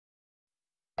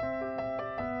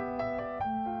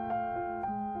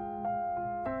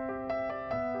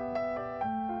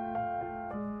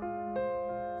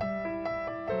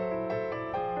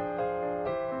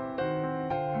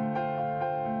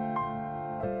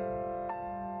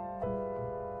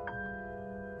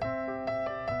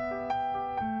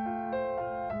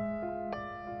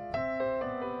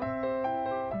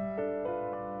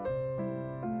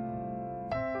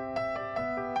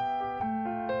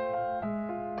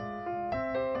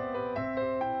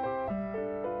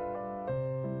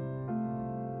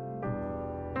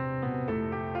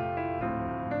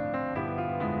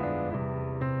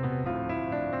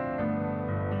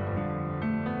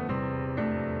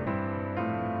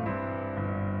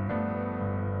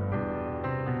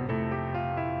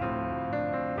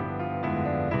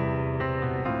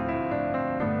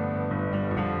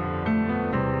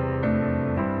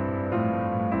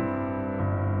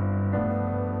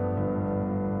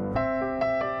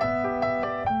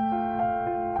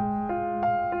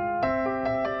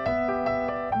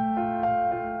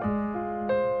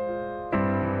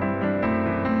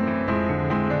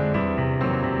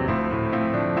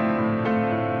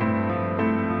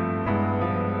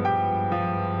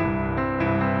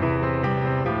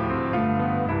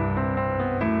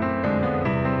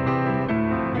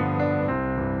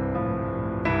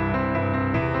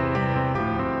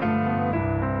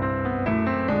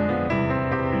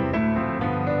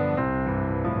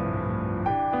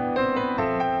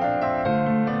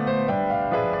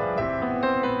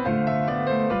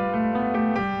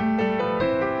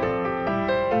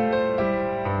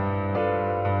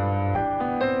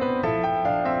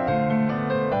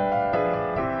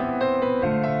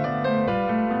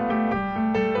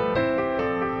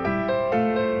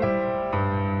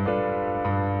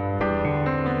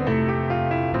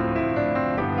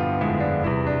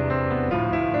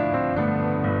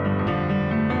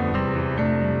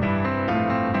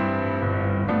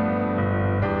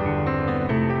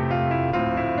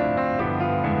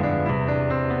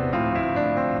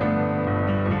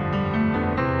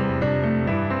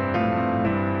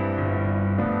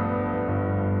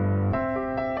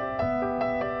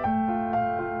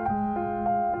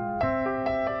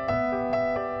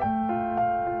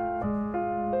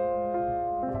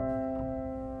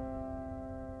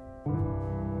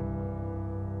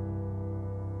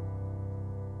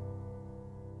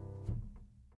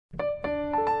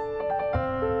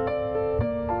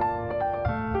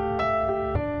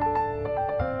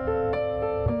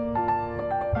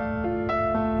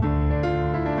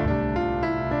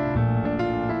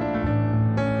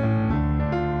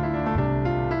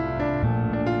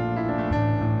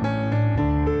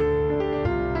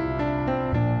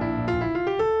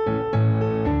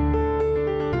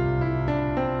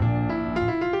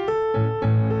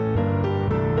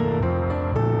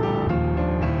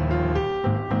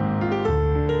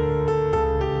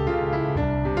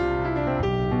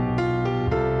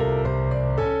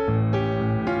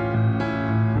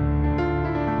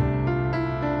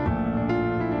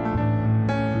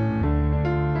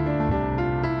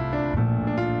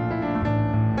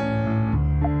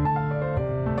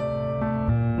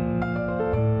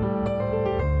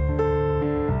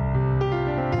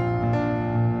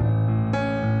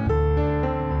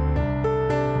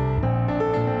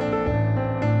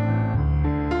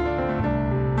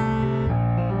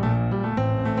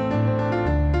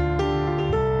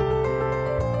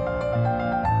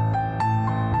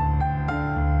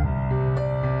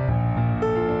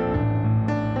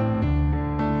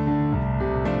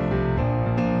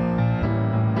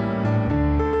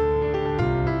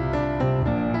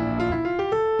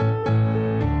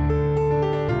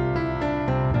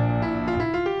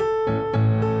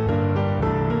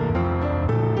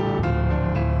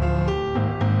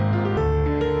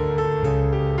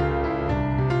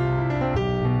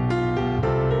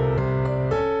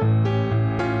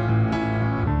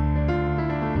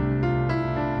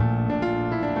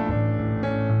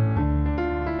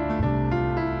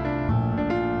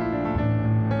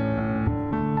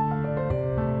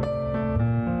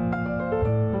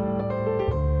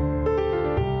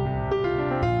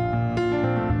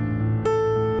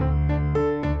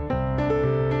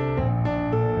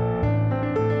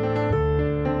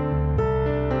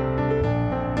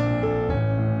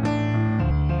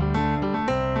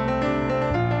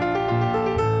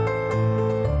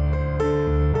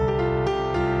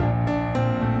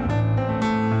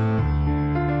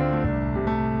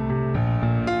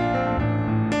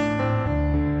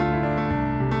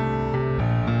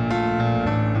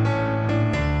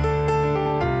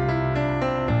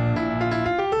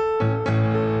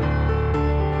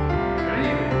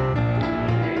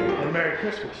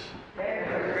Christmas.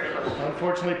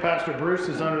 Unfortunately, Pastor Bruce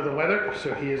is under the weather,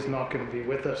 so he is not going to be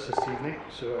with us this evening.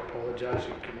 So I apologize.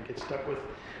 You're going to get stuck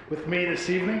with me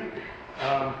this evening.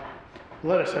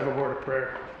 Let us have a word of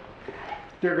prayer.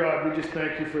 Dear God, we just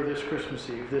thank you for this Christmas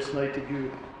Eve, this night that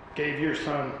you gave your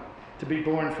Son to be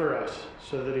born for us,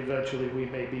 so that eventually we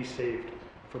may be saved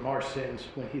from our sins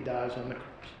when he dies on the cross.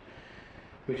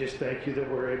 We just thank you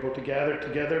that we're able to gather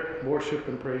together, worship,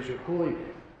 and praise your holy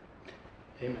name.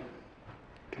 Amen.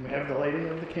 Can we have the lighting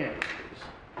of the candles,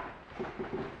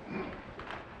 please?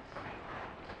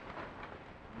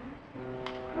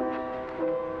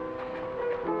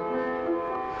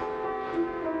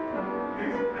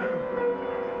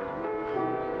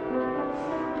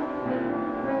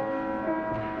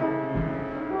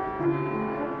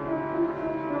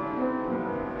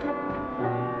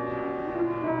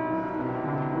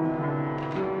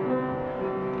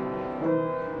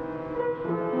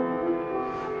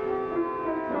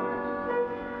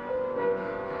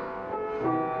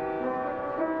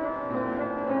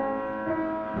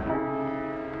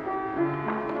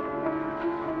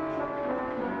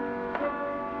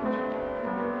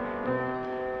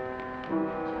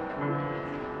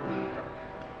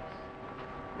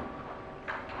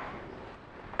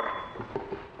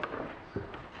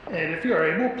 And if you are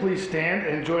able, please stand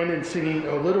and join in singing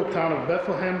O Little Town of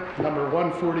Bethlehem, number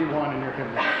 141 in your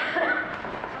hymnal.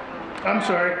 I'm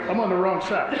sorry, I'm on the wrong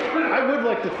side. I would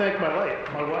like to thank my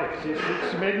wife.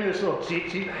 She made me this little cheat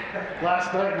sheet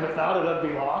last night, and without it, I'd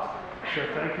be lost. So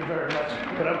thank you very much.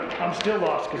 But I'm still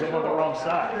lost because I'm on the wrong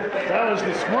side. That was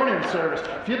this morning's service.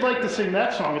 If you'd like to sing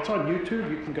that song, it's on YouTube.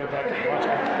 You can go back and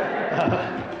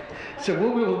watch it. So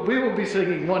we will be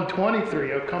singing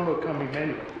 123, O Come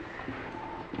Emmanuel.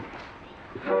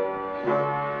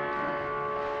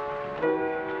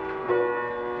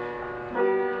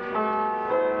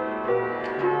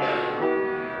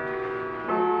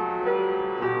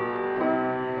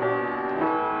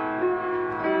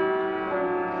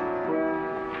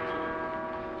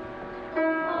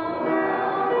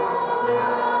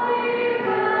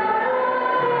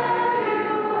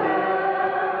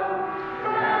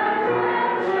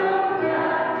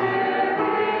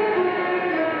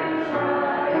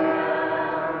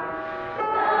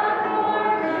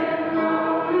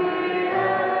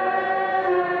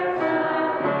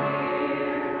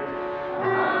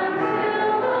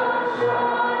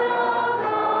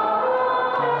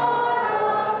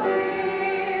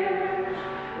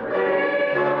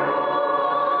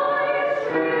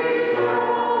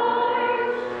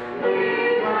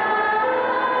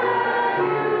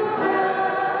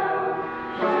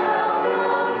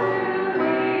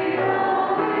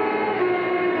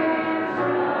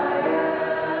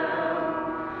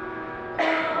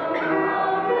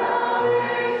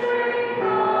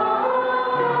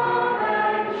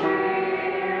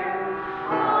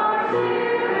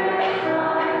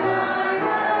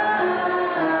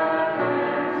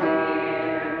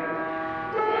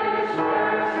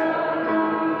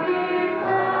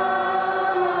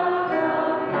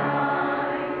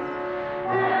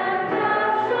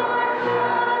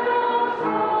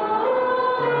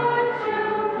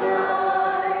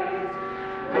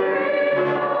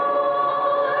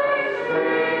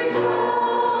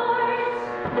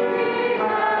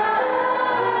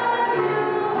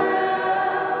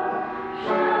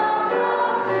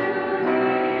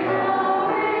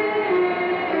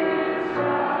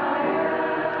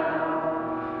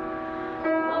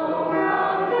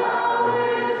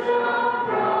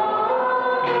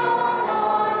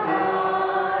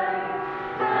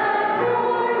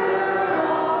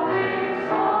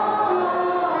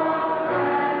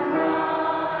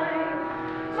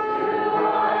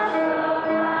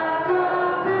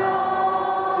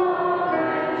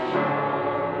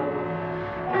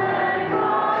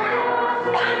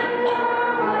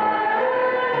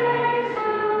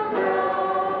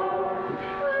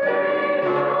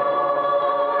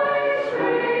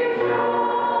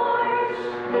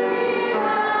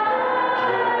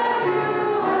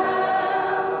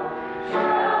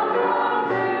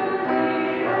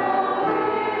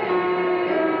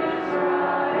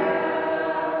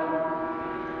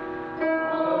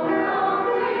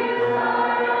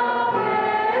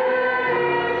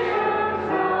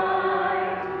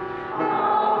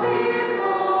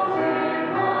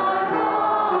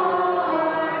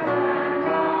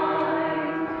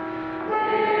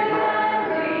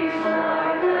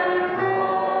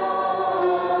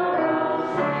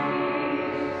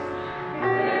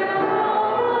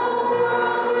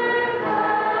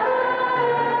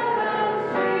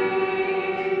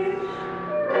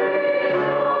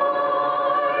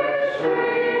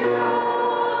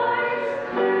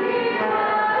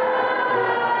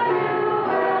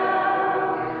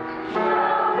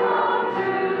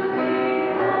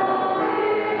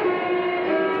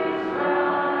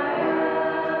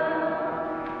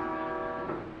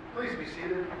 Please be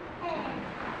seated.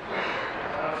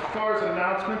 As far as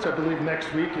announcements, I believe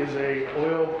next week is a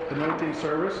oil anointing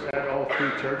service at all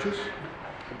three churches.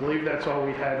 I believe that's all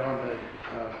we had on the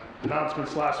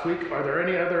announcements last week. Are there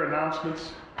any other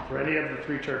announcements for any of the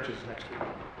three churches next week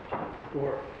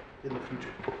or in the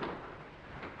future?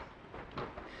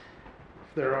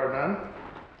 If there are none,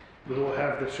 we will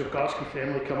have the Shulkowski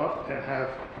family come up and have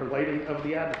her lighting of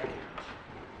the Advocate.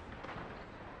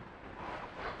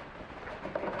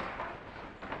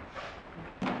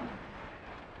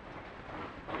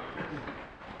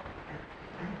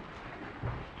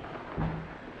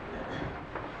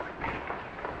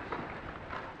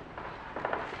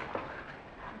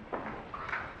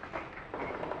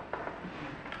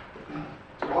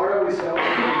 Tomorrow we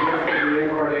celebrate the gift of the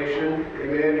Incarnation,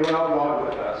 Emmanuel, God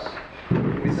with us.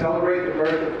 We celebrate the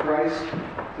birth of Christ,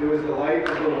 who is the light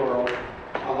of the world,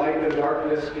 a light no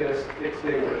darkness can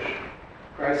extinguish.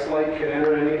 Christ's light can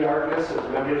enter any darkness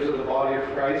as members of the body of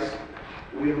Christ.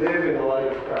 We live in the light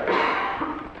of Christ.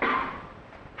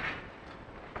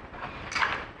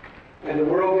 And the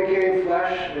world became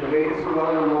flesh and made its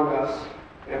dwelling among us,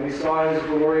 and we saw his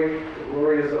glory. The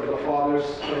glory is of the Father's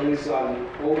only Son,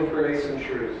 full of grace and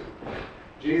truth.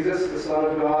 Jesus, the Son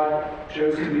of God,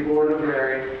 chose to be born of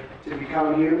Mary, to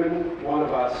become human, one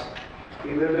of us.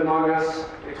 He lived among us,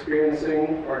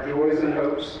 experiencing our joys and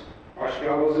hopes, our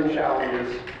struggles and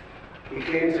challenges. He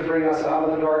came to bring us out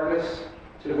of the darkness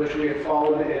to which we had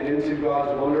fallen and into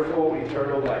God's wonderful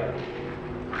eternal light.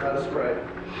 Let us pray.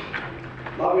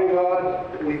 Loving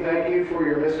God, we thank you for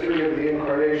your mystery of the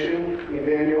Incarnation,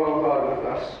 Emmanuel, God with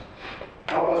us.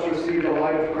 Help us receive the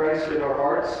light of Christ in our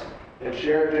hearts and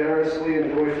share it generously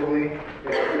and joyfully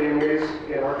in our families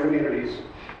and our communities.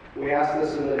 We ask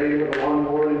this in the name of the one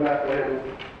born in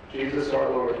Bethlehem, Jesus our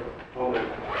Lord. Amen.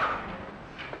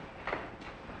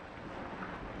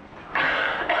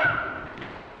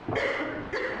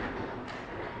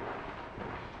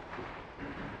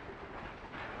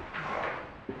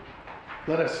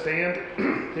 Let us stand,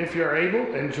 if you are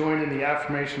able, and join in the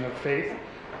affirmation of faith,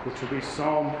 which will be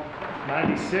Psalm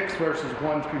 96, verses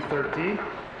 1 through 13.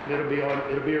 It'll be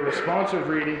a responsive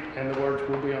reading, and the words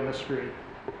will be on the screen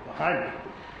behind me.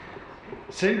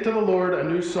 Sing to the Lord a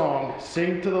new song.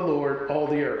 Sing to the Lord, all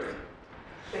the earth.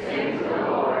 Sing to the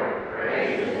Lord,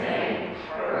 praise his name,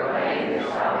 proclaim his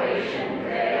salvation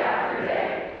day after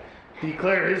day.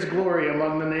 Declare his glory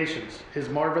among the nations, his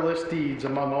marvelous deeds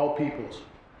among all peoples.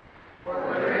 For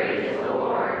great is the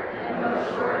Lord, and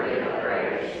most worthy of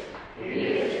praise. He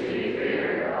is to be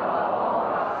feared above all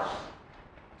gods.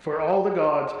 For all the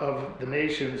gods of the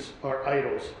nations are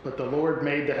idols, but the Lord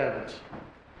made the heavens.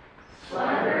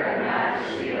 Splendor and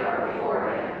majesty are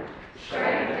before him.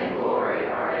 Strength and glory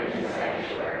are in his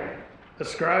sanctuary.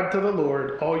 Ascribe to the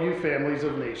Lord, all you families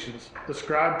of nations.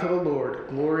 Ascribe to the Lord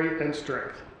glory and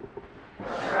strength.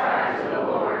 Ascribe to the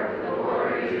Lord the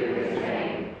glory due his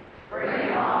name. Bring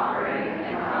an offering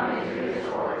and come into his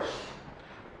courts.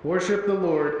 Worship the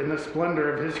Lord in the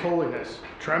splendor of his holiness.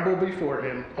 Tremble before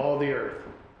him, all the earth.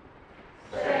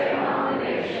 Say among the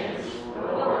nations, the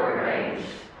Lord reigns.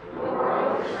 The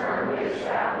world is firmly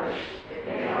established. It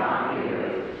cannot be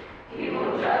moved. He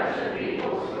will judge the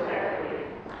peoples with equity.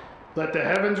 Let the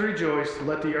heavens rejoice,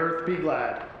 let the earth be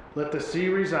glad. Let the sea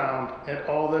resound, and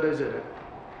all that is in it.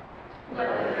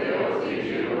 Let the fields be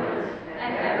jubilant,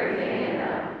 and everything in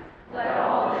them. Let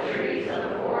all the trees of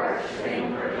the forest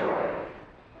sing for joy.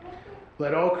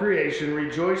 Let all creation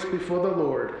rejoice before the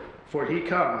Lord, for he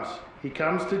comes. He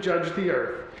comes to judge the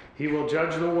earth. He will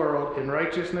judge the world in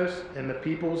righteousness and the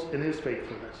peoples in his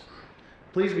faithfulness.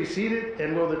 Please be seated,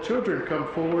 and will the children come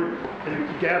forward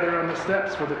and gather on the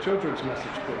steps for the children's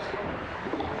message, please?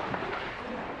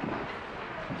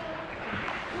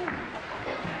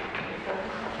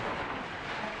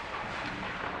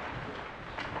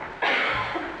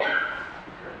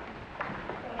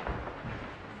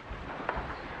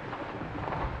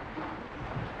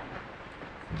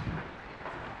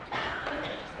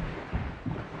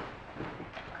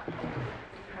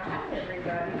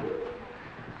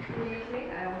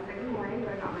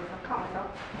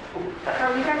 How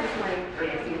are you guys this morning?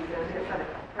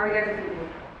 How are you guys this evening?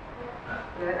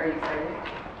 Good. Are you excited?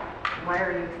 Why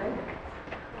are you excited?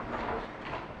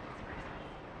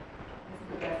 This is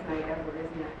the best night ever,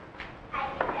 isn't it?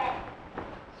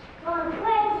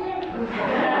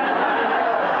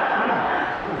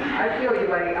 I feel you,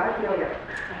 buddy. I feel you.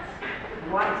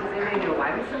 Why does anybody know why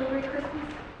we celebrate Christmas?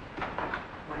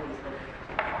 Why do we celebrate?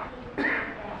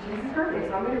 Jesus' birthday.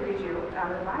 So I'm going to read you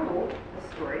out of the Bible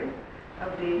the story of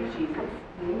baby Jesus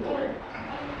being born.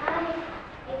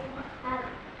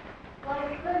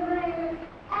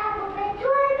 Apple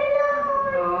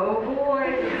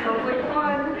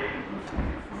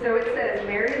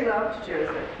loved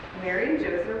Joseph. Mary and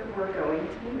Joseph were going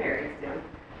to be married soon.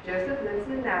 Joseph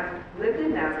lived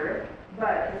in Nazareth,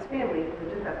 but his family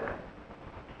lived in Bethlehem.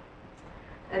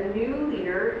 A new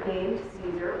leader named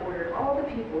Caesar ordered all the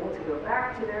people to go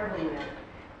back to their homeland.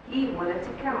 He wanted to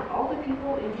count all the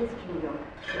people in his kingdom,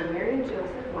 so Mary and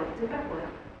Joseph went to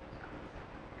Bethlehem.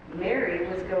 Mary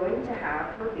was going to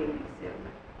have her baby soon.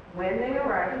 When they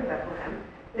arrived in Bethlehem,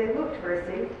 they looked for a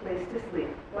safe place to sleep,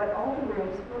 but all the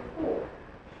rooms were full.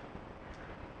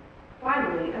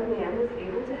 Finally, a man was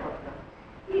able to help them.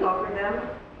 He offered them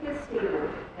his stable,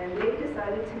 and they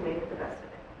decided to make the best of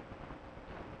it.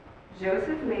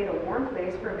 Joseph made a warm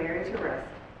place for Mary to rest,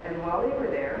 and while they were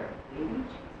there, baby Jesus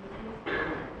was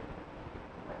born.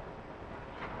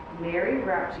 Mary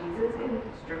wrapped Jesus in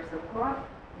strips of cloth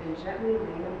and gently laid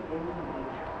him in the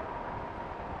manger.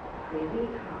 Baby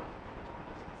come.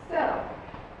 So,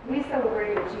 we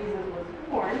celebrate that Jesus was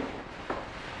born,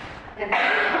 and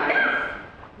sometimes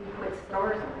we put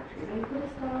stars on our tree. Did you put a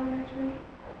star on their tree?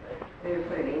 They would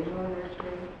put an angel on their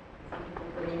tree. Some people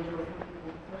put angels, some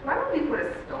people put. Why don't we put a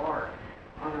star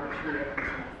on our tree at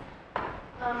Christmas?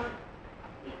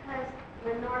 Because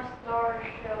the North Star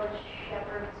shows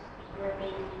shepherds where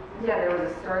baby Jesus. Yeah, there was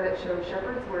a star that showed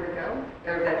shepherds where to go,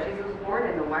 or that Jesus was born,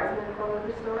 and the wise men followed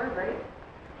the star, right?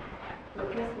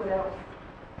 But guess what else?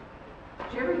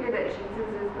 Did you ever hear that Jesus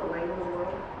is the light of the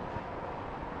world?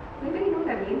 Anybody know what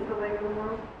that means, the light of the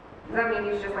world? Does that mean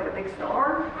he's just like a big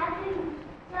star?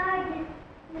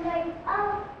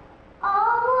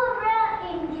 All around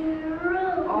in the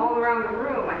room. All around the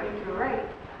room, I think you're right.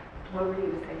 What were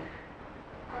you saying?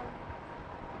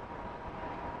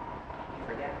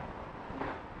 Forget.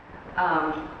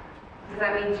 Does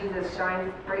that mean Jesus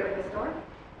shines bright like a star?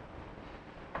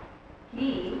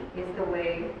 He is the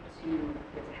way to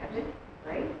get to heaven,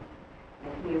 right?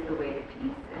 And he is the way to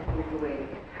peace, and he is the way to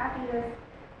get happiness.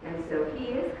 And so he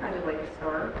is kind of like a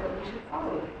star that we should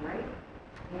follow him, right?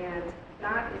 And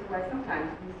that is why sometimes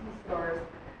we see stars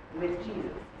with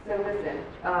Jesus. So listen,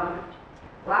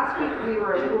 last week we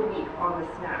were a little weak on the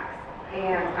snacks.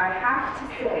 And I have to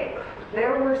say,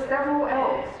 there were several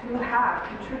elves who have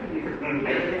contributed this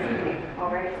evening,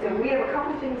 all right? So we have a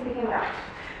couple things to hand out.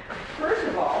 First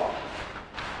of all,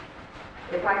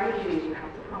 if I give you these, you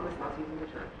have to promise not to use them in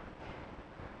church.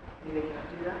 You think you have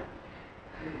to do that?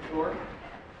 Are you sure?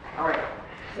 All right.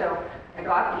 So I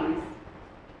got these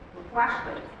with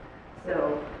flashlights.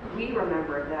 So we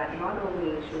remember that not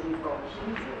only should we follow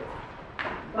Jesus,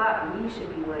 but we should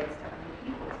be lights to other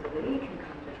people so they can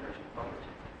come to church and follow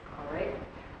Jesus. All right?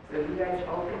 So you guys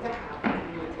all get to have them.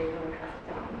 You will take them and pass it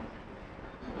down.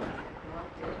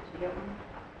 Did you get one?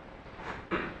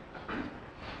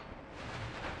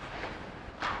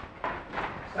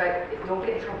 But don't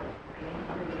get in trouble, okay?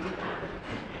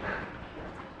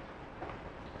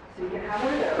 So you can have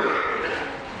one of those.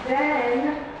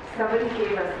 Then somebody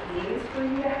gave us these for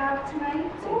you to have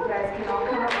tonight, so you guys can all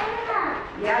come up.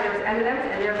 Yeah, there's M&Ms,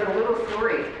 and there's a little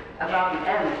story about the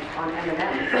M on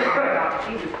M&Ms, about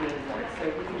Jesus being born. So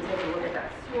you can take a look at that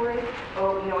story.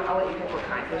 Oh, you know what? I'll let you pick what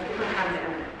kind. There's different kinds of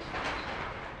M&Ms.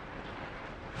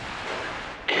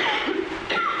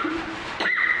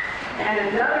 And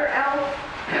another elf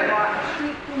bought a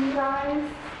treat for you guys.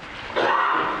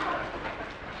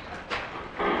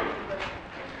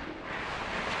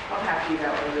 I'll have to use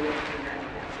that one really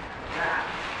that.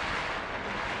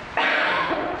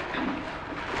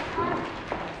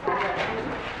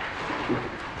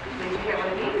 Did you get one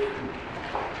of these?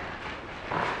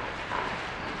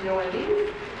 You know one of these?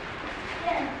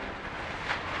 Yes.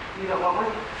 You don't want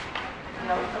one?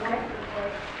 No? Okay.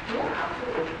 Yeah,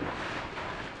 absolutely.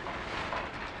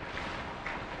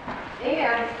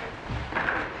 And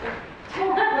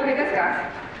look at this, guys.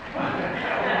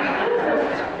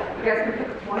 You guys can pick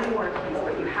one more piece,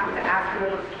 but you have to ask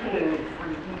whoever came for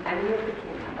any of the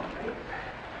candy, right?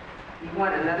 You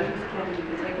want another piece of candy, you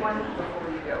can take one before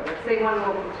you go. Let's say one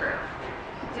more prayer.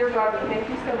 Dear God, we thank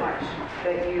you so much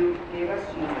that you gave us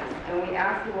Jesus. And we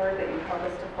ask, Lord, that you help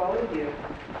us to follow you,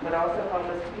 but also help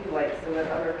us to be light so that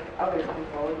others can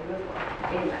follow you as well.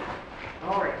 Amen.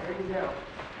 All right, there you go.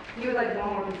 If you would like one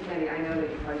more piece of candy, I know that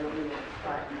you probably don't need it,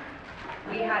 but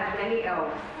we had many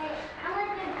elves. Hey, I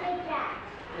want to take that.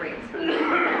 Great.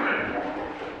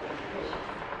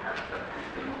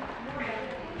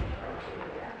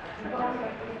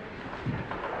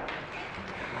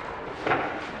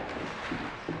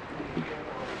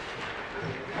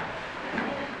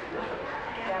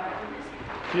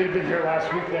 If you'd have been here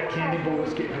last week, that candy bowl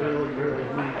was getting really, really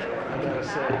weak, I gotta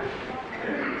say.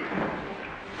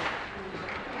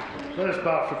 Let us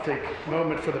bow for take a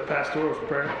moment for the pastoral's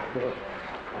prayer.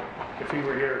 If he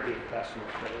were here, it'd be Pastor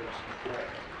Brothers.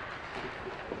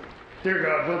 Dear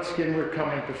God, once again we're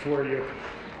coming before you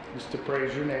just to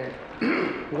praise your name,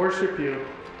 worship you,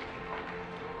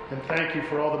 and thank you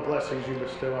for all the blessings you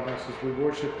bestow on us as we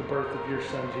worship the birth of your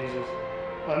Son, Jesus,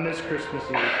 on this Christmas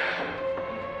Eve.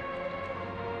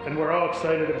 And we're all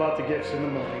excited about the gifts in the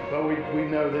morning, but we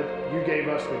know that you gave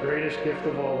us the greatest gift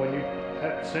of all when you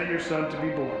sent your Son to be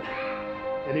born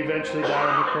and eventually died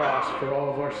on the cross for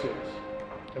all of our sins.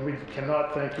 And we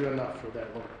cannot thank you enough for that,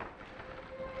 Lord.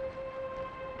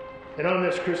 And on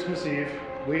this Christmas Eve,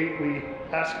 we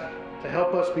ask to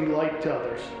help us be light to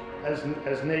others,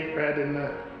 as Nate read in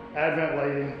the Advent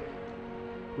lighting,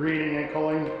 reading and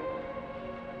calling,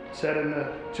 said in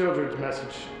the children's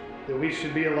message, that we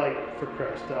should be a light for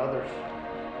Christ to others.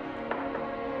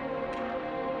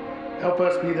 Help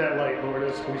us be that light, Lord,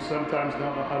 as we sometimes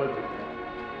don't know how to do that.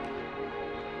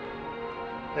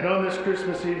 And on this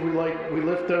Christmas Eve, we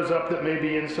lift those up that may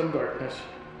be in some darkness,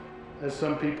 as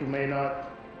some people may not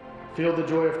feel the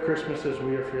joy of Christmas as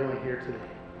we are feeling here today.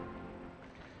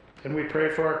 And we pray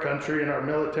for our country and our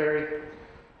military,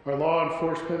 our law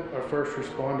enforcement, our first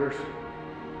responders.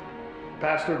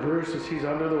 Pastor Bruce, as he's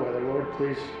under the weather, Lord,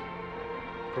 please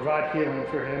provide healing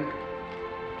for him.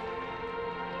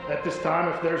 At this time,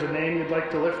 if there's a name you'd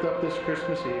like to lift up this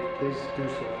Christmas Eve, please do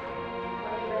so.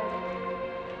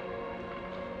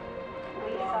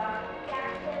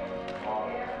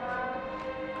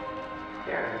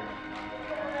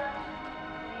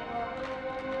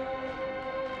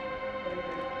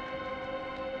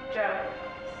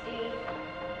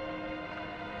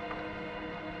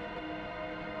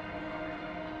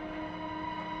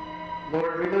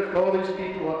 Lord, we lift all these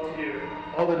people up to you,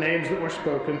 all the names that were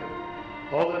spoken,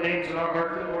 all the names in our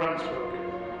heart that were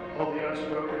unspoken, all the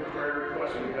unspoken prayer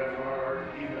requests we have from our heart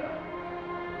that you know.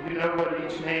 You know what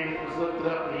each name that was lifted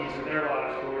up needs in their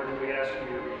lives, Lord, and we ask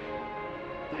you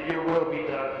that your will be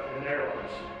done in their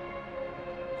lives.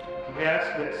 And we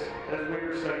ask this as we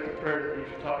recite the prayer that you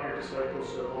taught your disciples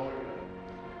so long ago.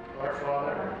 Our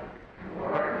Father, who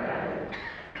art in heaven,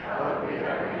 hallowed be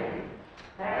thy name.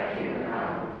 Thy kingdom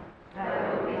come. Thy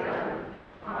will be done,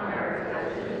 on earth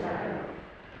as it is in heaven.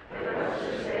 Give us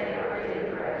this day our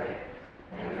daily bread,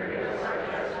 and forgive us our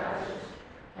trespasses,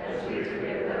 as we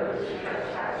forgive those who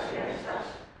trespass against us.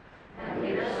 And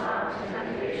lead us not into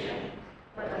temptation,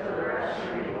 but deliver us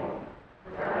from evil.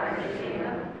 For thine is the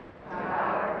kingdom, the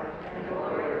power, and the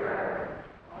glory forever.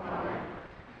 Amen.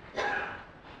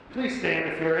 Please stand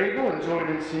if you're able and join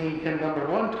in singing hymn number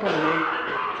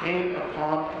 128, Came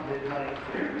Upon Midnight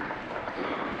Clear.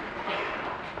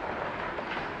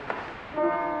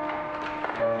 Amen.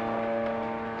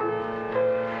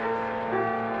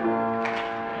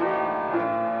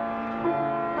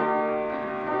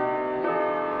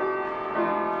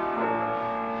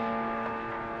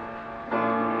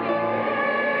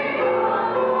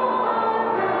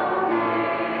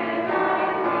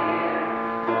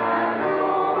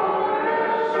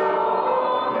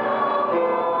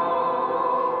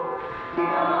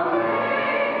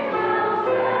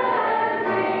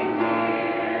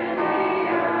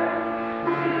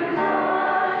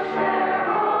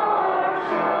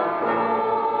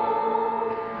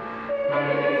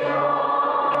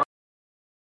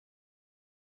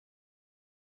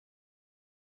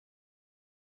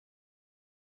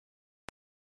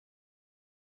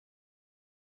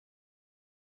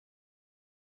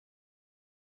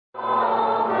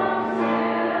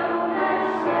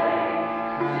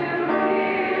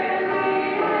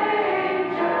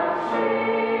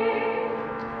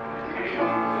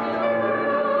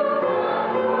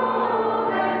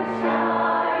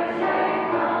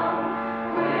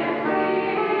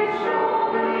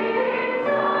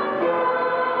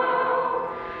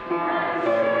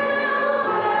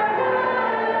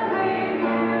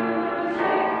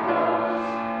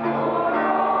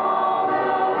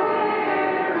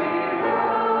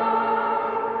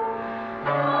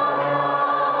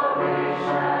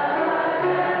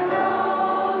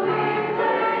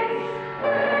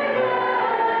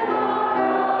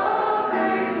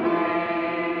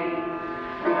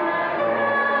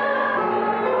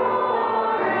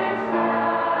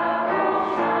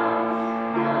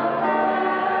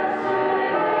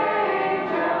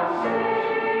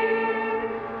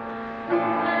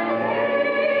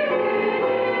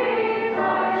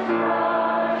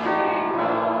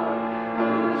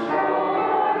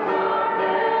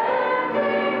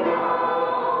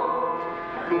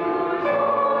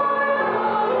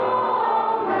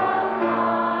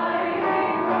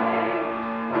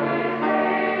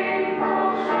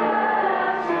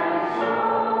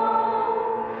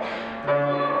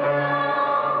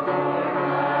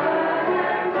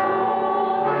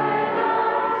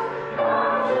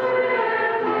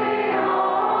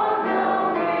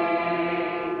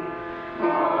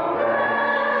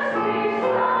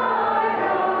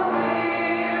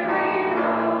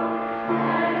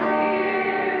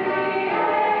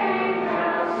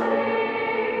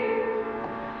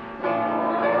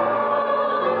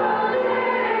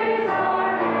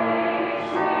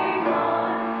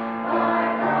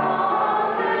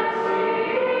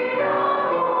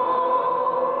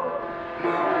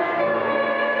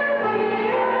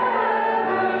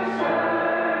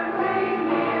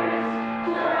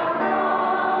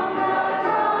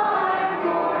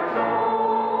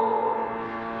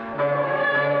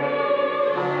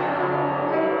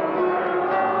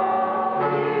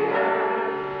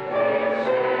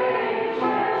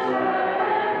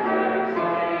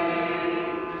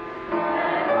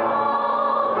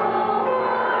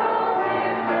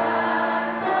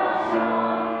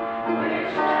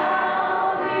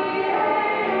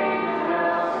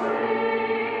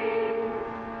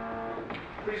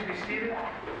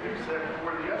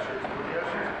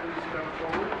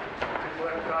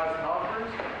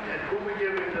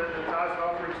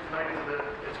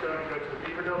 going to go to the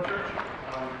Beaverdale Church,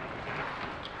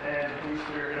 and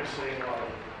we're going to sing while.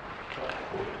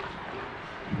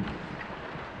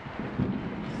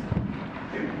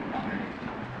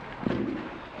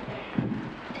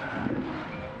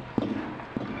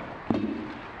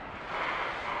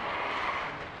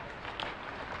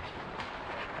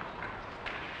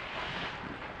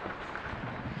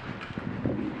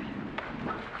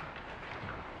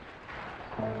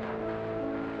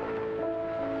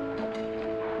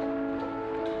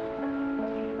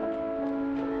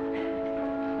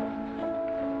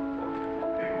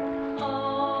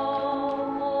 Oh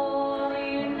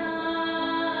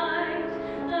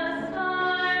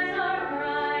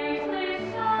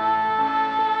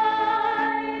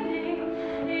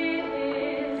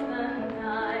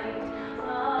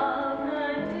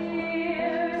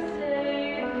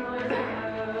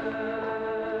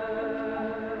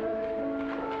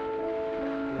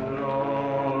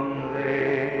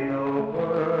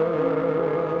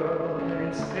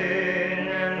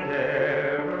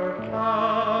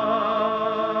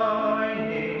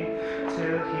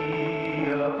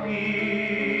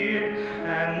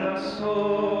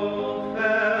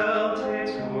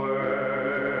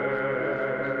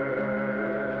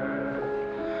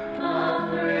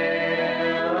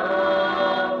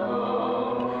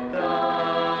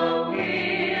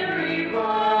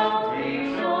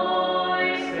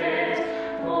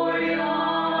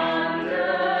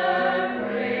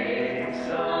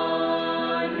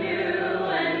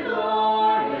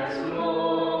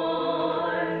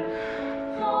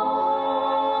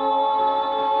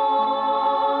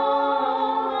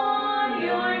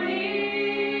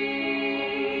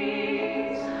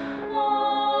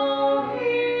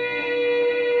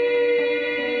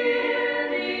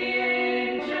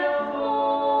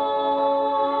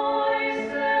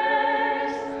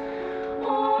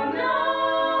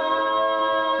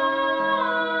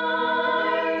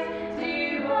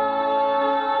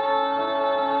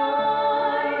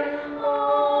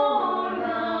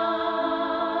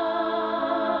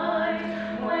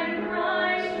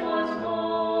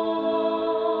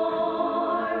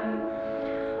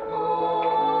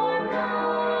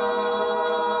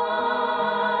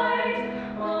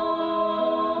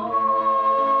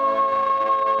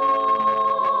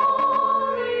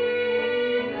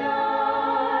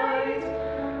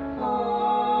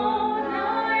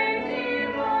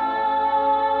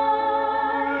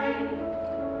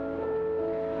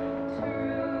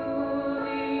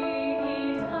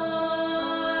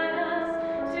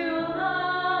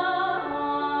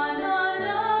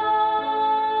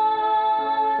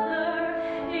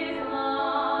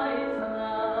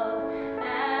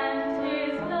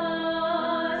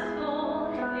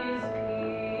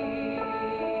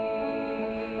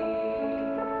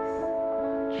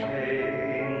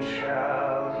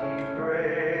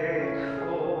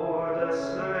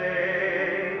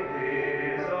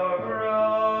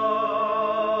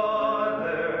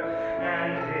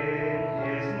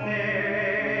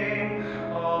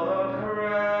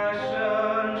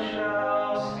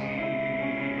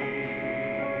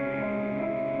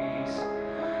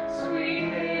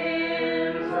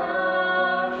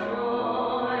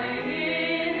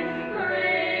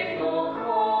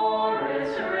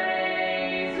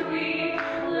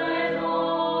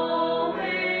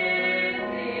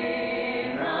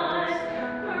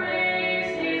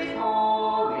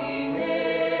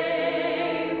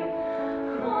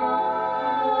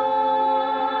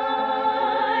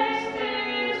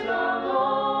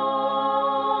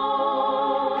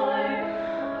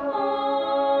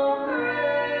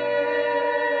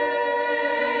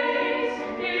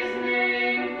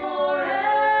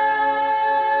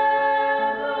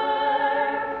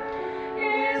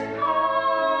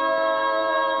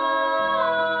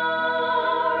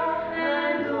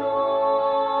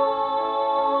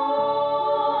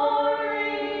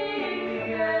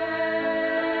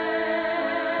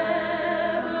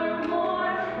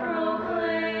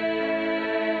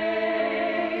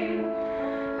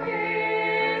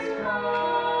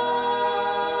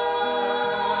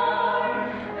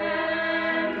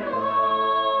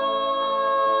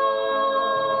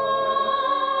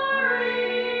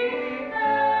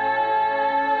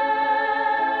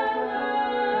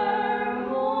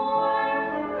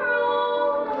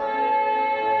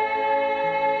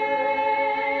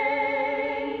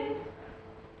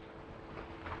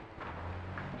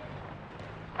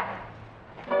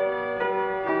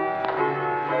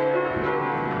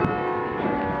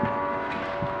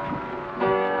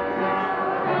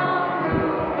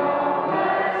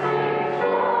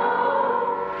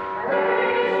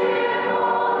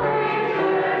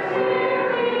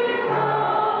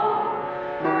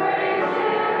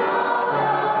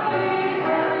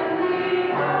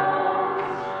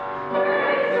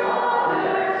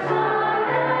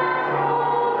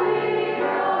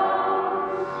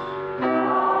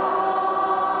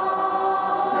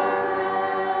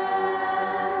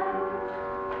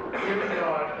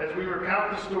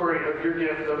of your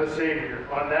gift of a Savior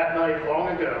on that night long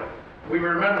ago, we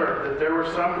remember that there were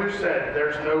some who said,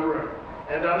 "There's no room,"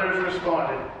 and others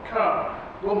responded, "Come,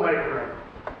 we'll make room."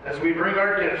 As we bring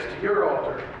our gifts to your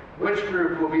altar, which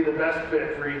group will be the best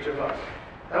fit for each of us?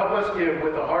 Help us give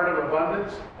with a heart of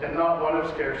abundance and not one of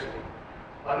scarcity.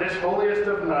 On this holiest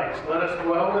of nights, let us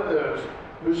dwell with those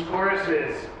whose chorus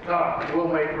is, "Come, we'll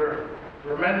make room,"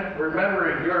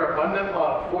 remembering your abundant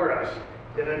love for us.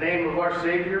 In the name of our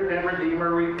Savior and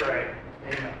Redeemer we pray.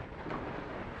 Amen.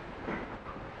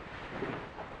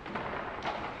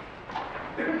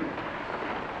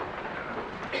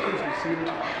 Please be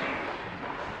seated.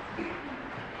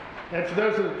 And for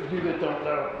those of you that don't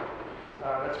know,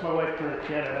 that's my wife,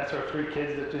 Jenna. That's our three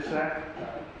kids that just sang,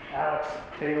 Alex,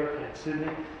 Taylor, and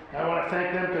Sydney. And I want to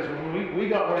thank them because when we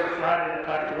got word Friday that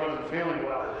Patrick wasn't feeling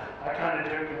well, I kind of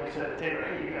jokingly said to Taylor,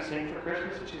 "Hey, you going to sing for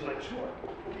Christmas?" And she's like, "Sure."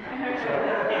 So,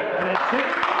 and then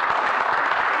Sydney,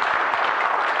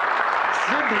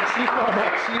 she felt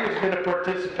like she was going to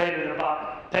participate at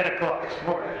about 10 o'clock this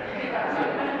morning.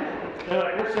 So, they're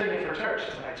like, "We're singing for church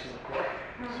tonight." She's like, "What?"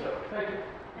 So, thank you.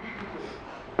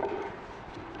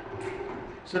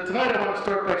 So tonight I want to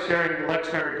start by sharing the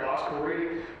lectionary gospel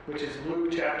reading, which is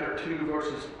Luke chapter 2,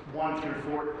 verses 1 through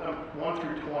 20.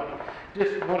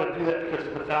 Just want to do that because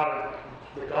without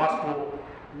the gospel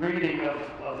reading of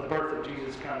the birth of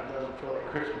Jesus kind of doesn't feel like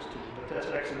Christmas to me, but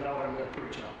that's actually not what I'm going to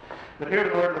preach on. But hear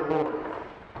the word of the Lord.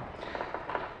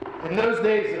 In those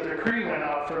days a decree went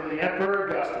out from the Emperor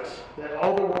Augustus that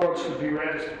all the world should be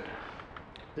registered.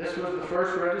 This was the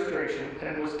first registration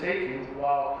and was taken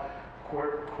while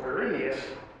Quirinius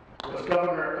was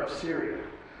governor of Syria.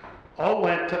 All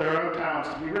went to their own towns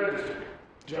to be registered.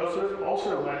 Joseph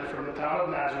also went from the town of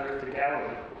Nazareth to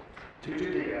Galilee, to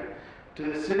Judea, to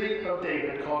the city of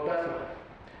David called Bethlehem,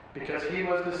 because he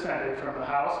was descended from the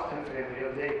house and family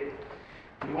of David.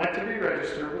 He went to be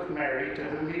registered with Mary, to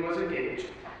whom he was engaged,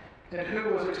 and who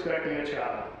was expecting a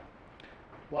child.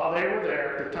 While they were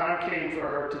there, the time came for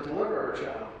her to deliver her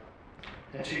child.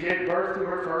 And she gave birth to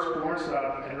her firstborn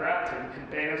son and wrapped him in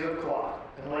bands of cloth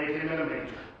and laid him in a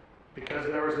manger, because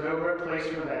there was no place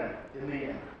for them in the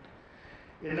inn.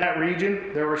 In that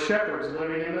region there were shepherds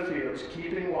living in the fields,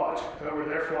 keeping watch over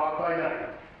their flock by night.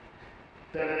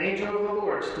 Then an angel of the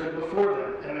Lord stood before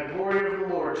them, and the glory of the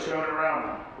Lord shone around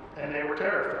them, and they were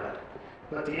terrified.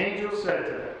 But the angel said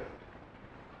to them,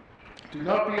 "Do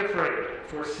not be afraid,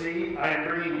 for see, I am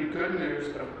bringing you good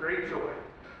news of great joy.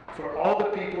 For all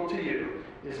the people to you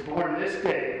is born this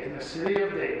day in the city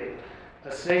of David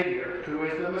a Savior, who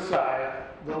is the Messiah,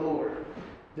 the Lord.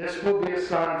 This will be a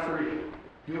sign for you.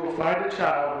 You will find a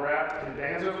child wrapped in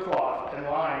bands of cloth and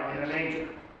lying in a manger."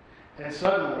 And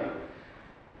suddenly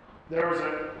there was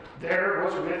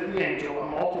with the angel a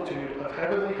multitude of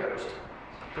heavenly hosts,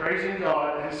 praising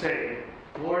God and saying,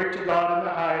 "Glory to God in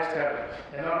the highest heaven,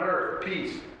 and on earth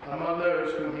peace among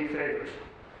those whom he favors."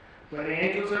 When the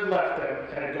angels had left them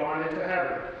and had gone into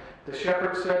heaven, the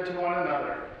shepherds said to one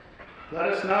another, "Let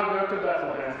us now go to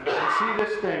Bethlehem and see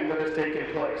this thing that has taken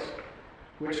place,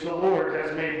 which the Lord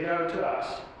has made known to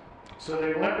us." So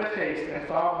they went with haste and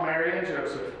found Mary and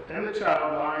Joseph and the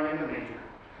child lying in the manger.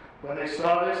 When they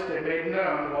saw this, they made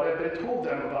known what had been told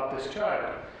them about this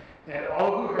child. And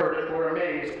all who heard it were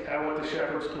amazed at what the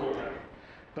shepherds told them.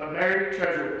 But Mary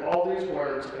treasured all these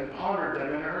words and pondered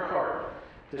them in her heart.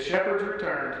 The shepherds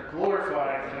returned,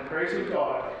 glorifying and praising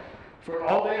God for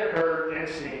all they had heard and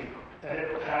seen, and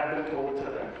it had been told to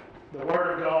them. The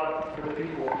word of God for the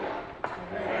people of God.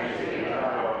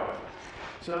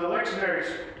 So the lectionary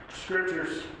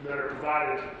scriptures that are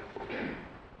provided,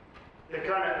 they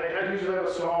had usually have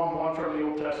a psalm, one from the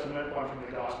Old Testament, one from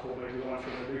the Gospel, maybe one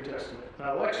from the New Testament.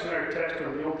 Now, the lectionary text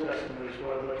from the Old Testament is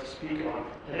what I'd like to speak on,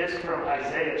 and it's from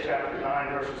Isaiah chapter 9,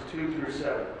 verses 2 through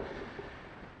 7.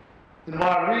 And when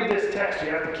I read this text, you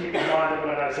have to keep in mind that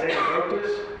when Isaiah wrote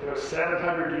this, it was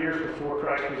 700 years before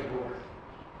Christ was born.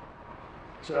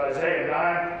 So Isaiah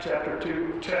 9, chapter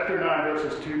 9,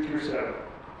 verses 2 through 7.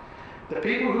 The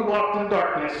people who walked in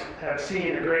darkness have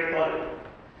seen a great light.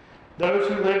 Those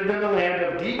who lived in the land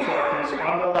of deep darkness,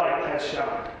 on the light has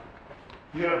shined.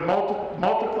 You have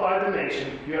multiplied the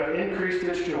nation, you have increased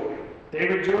its joy. They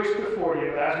rejoice before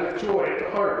you as with joy at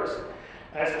the harvest,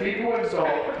 as people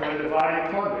exult when dividing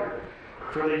plunder,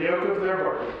 for the yoke of their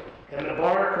burden, and the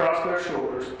bar across their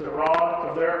shoulders, the rod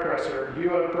of their oppressor, you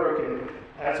have broken,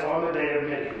 as on the day of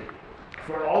Midian.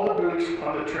 For all the boots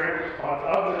of the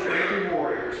tramping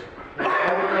warriors, and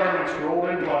all the garments rolled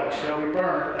in blood shall be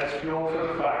burned as fuel for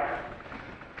the fire.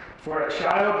 For a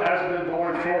child has been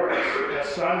born for us, a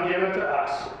Son given to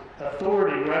us.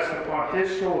 Authority rests upon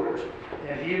his shoulders,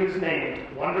 and he was named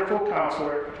Wonderful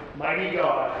Counselor, Mighty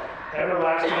God,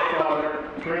 Everlasting Father,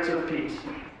 Prince of Peace.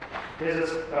 His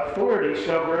authority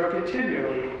shall grow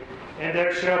continually, and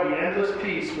there shall be endless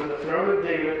peace for the throne of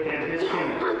David and his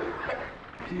kingdom.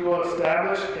 He will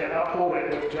establish and uphold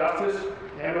it with justice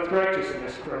and with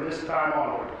righteousness from this time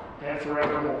onward and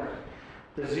forevermore.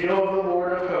 The zeal of the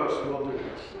Lord of hosts will do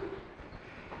this.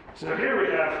 So here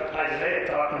we have Isaiah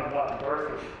talking about the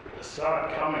birth of the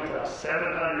Son coming to us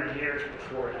 700 years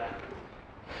before it happened.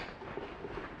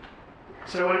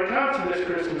 So when it comes to this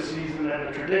Christmas season and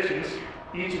the traditions,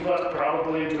 each of us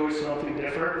probably enjoys something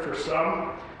different. For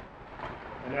some,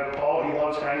 I know Paul, he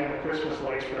loves hanging the Christmas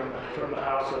lights from the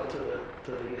house up to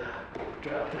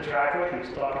the driveway. He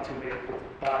was talking to me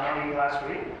about hanging last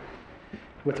week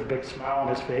with a big smile on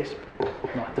his face.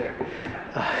 Not there.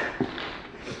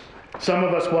 Some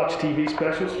of us watch TV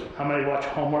specials. How many watch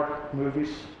Hallmark movies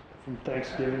from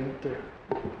Thanksgiving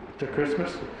to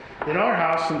Christmas? In our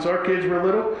house, since our kids were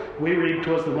little, we read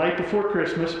 "'Twas the Night Before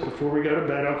Christmas" before we go to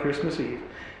bed on Christmas Eve.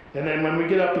 And then when we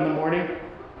get up in the morning,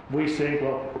 we sing,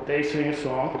 well, they sing a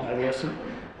song, I listen,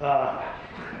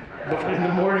 in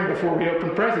the morning before we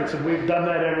open presents. And we've done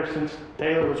that ever since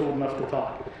Taylor was old enough to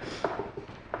talk.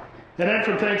 And then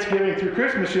from Thanksgiving through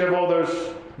Christmas, you have all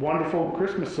those wonderful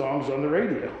Christmas songs on the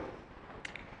radio.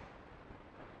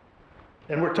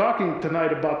 And we're talking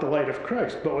tonight about the light of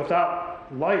Christ, but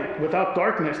without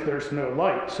darkness, there's no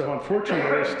light. So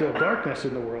unfortunately, there's still darkness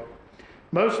in the world.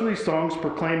 Most of these songs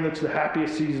proclaim that it's the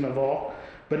happiest season of all,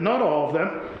 but not all of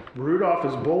them. Rudolph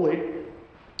is bullied.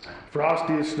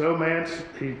 Frosty is snowman.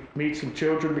 He meets some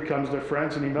children, becomes their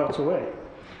friends, and he melts away.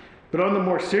 But on the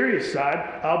more serious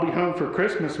side, I'll Be Home for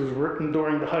Christmas was written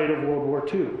during the height of World War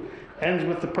II. Ends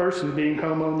with the person being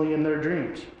home only in their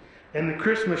dreams. And the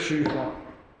Christmas shoes one.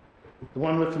 The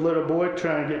one with the little boy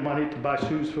trying to get money to buy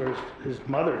shoes for his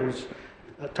mother who's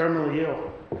terminally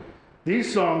ill.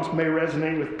 These songs may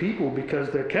resonate with people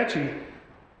because they're catchy,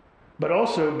 but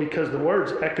also because the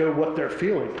words echo what they're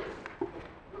feeling,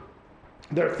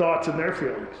 their thoughts and their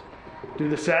feelings. Do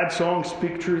the sad songs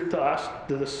speak truth to us?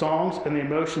 Do the songs and the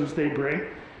emotions they bring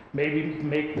maybe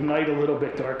make the night a little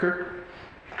bit darker?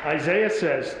 Isaiah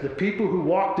says, "The people who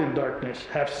walked in darkness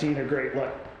have seen a great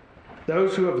light.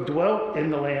 Those who have dwelt in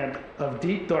the land of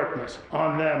deep darkness,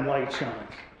 on them light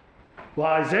shines."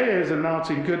 While Isaiah is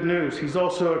announcing good news, he's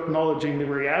also acknowledging the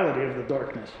reality of the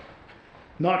darkness.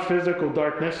 Not physical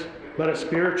darkness, but a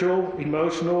spiritual,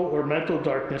 emotional, or mental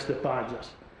darkness that binds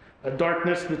us. A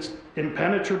darkness that's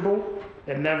impenetrable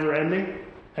and never-ending,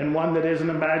 and one that isn't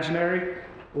imaginary,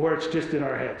 or it's just in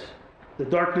our heads. The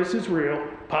darkness is real,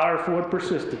 powerful, and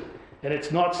persistent, and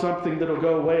it's not something that'll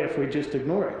go away if we just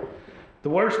ignore it. The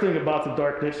worst thing about the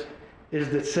darkness is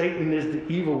that Satan is the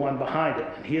evil one behind it,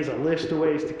 and he has a list of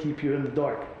ways to keep you in the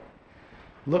dark.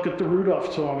 Look at the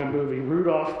Rudolph song and movie.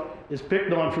 Rudolph is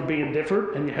picked on for being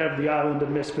different, and you have the island of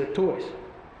misfit toys.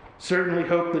 Certainly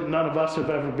hope that none of us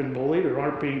have ever been bullied or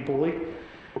aren't being bullied,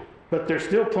 but there's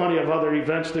still plenty of other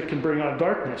events that can bring on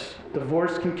darkness.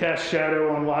 Divorce can cast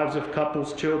shadow on lives of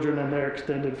couples, children, and their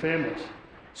extended families.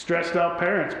 Stressed out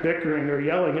parents bickering or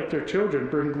yelling at their children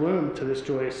bring gloom to this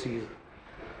joyous season.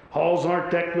 Halls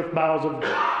aren't decked with boughs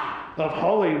of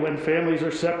holly when families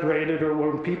are separated or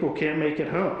when people can't make it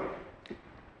home.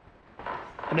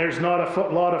 And there's not a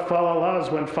lot of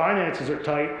fa-la-las when finances are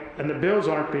tight and the bills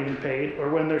aren't being paid, or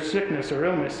when there's sickness or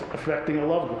illness affecting a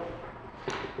loved one.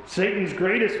 Satan's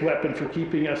greatest weapon for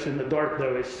keeping us in the dark,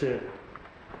 though, is sin.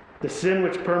 The sin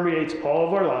which permeates all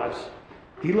of our lives.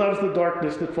 He loves the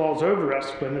darkness that falls over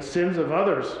us when the sins of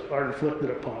others are inflicted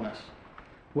upon us.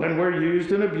 When we're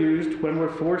used and abused, when we're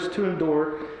forced to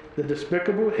endure the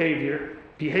despicable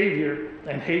behavior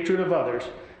and hatred of others,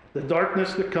 the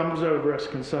darkness that comes over us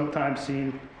can sometimes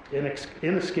seem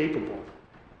inescapable.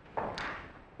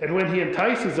 And when he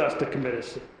entices us to commit a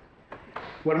sin,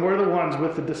 when we're the ones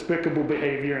with the despicable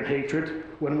behavior and hatred,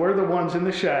 when we're the ones in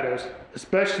the shadows,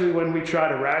 especially when we try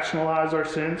to rationalize our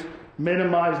sins,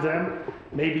 minimize them,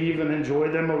 maybe even enjoy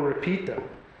them or repeat them,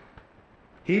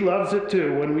 he loves it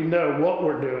too when we know what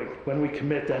we're doing when we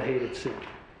commit that hated sin.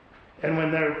 And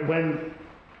when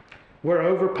we're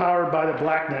overpowered by the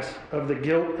blackness of the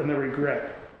guilt and the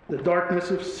regret. The darkness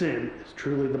of sin is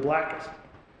truly the blackest.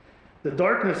 The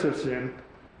darkness of sin,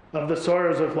 of the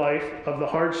sorrows of life, of the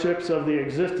hardships of the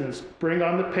existence, bring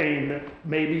on the pain that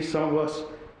maybe some of us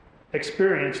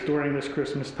experience during this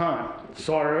Christmas time.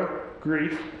 Sorrow,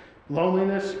 grief,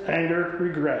 loneliness, anger,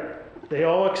 regret. They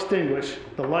all extinguish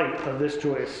the light of this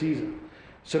joyous season.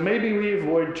 So maybe we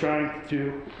avoid trying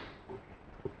to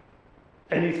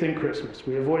anything Christmas.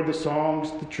 We avoid the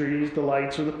songs, the trees, the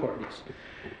lights, or the parties.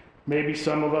 Maybe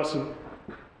some of us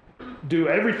do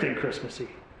everything Christmassy,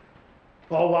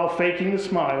 all while faking the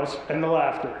smiles and the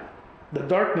laughter. The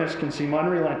darkness can seem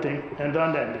unrelenting and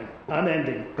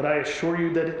unending, but I assure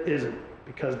you that it isn't,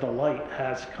 because the light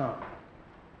has come.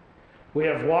 We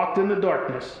have walked in the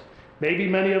darkness. Maybe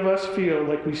many of us feel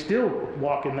like we still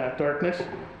walk in that darkness,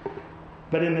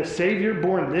 but in the Savior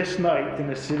born this night in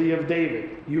the city of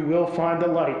David, you will find the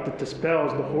light that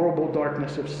dispels the horrible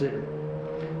darkness of sin.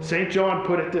 St. John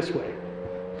put it this way: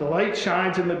 the light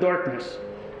shines in the darkness,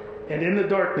 and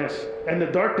the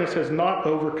darkness has not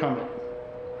overcome it.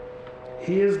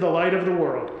 He is the light of the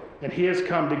world, and he has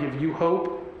come to give you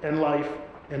hope and life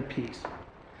and peace.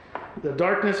 The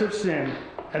darkness of sin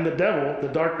and the devil,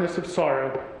 the darkness of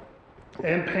sorrow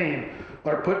and pain,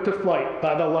 are put to flight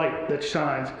by the light that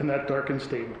shines in that darkened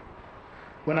stable.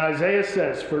 When Isaiah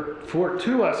says, for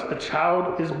to us a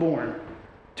child is born,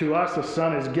 to us a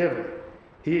son is given,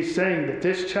 he is saying that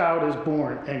this child is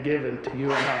born and given to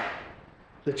you and I.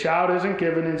 The child isn't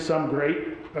given in some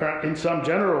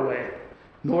general way,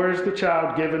 nor is the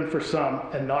child given for some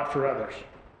and not for others.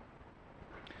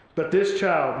 But this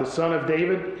child, the son of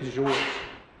David, is yours.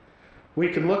 We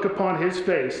can look upon his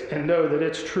face and know that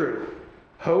it's true.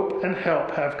 Hope and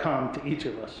help have come to each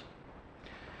of us.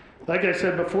 Like I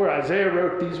said before, Isaiah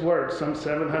wrote these words some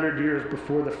 700 years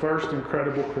before the first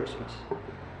incredible Christmas.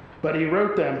 But he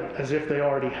wrote them as if they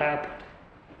already happened.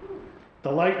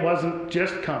 The light wasn't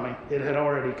just coming, it had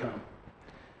already come.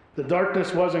 The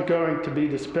darkness wasn't going to be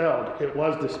dispelled, it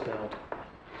was dispelled.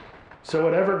 So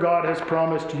whatever God has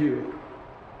promised you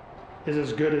is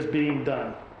as good as being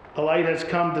done. A light has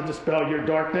come to dispel your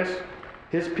darkness.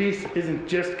 His peace isn't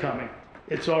just coming,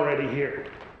 it's already here.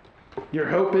 Your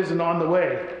hope isn't on the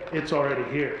way, it's already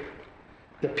here.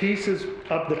 The peace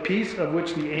of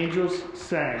which the angels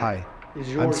sang. Hi,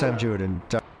 is yours. I'm Sam now. Jordan,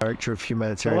 Director of The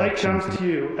Humanitarian light Action. comes to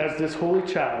you as this holy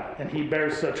child, and he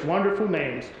bears such wonderful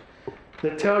names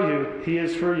that tell you he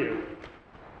is for you.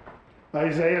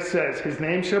 Isaiah says, his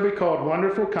name shall be called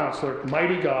Wonderful Counselor,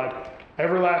 Mighty God,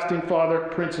 Everlasting Father,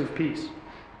 Prince of Peace.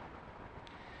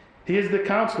 He is the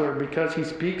counselor because he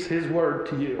speaks his word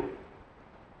to you.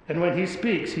 And when he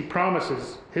speaks, he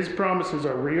promises. His promises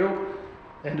are real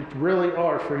and really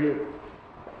are for you.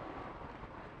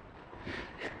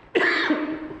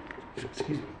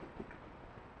 Excuse me.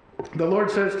 The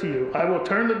Lord says to you, I will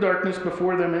turn the darkness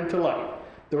before them into light,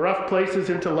 the rough places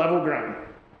into level ground.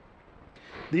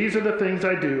 These are the things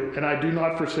I do, and I do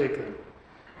not forsake them.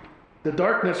 The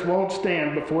darkness won't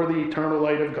stand before the eternal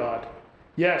light of God.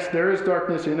 Yes, there is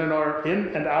darkness in and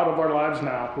out of our lives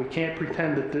now. We can't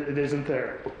pretend that it isn't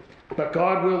there. But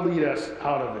God will lead us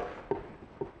out of it.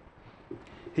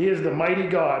 He is the mighty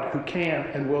God who can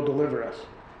and will deliver us.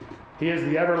 He is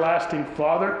the everlasting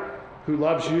Father who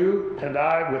loves you and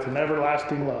I with an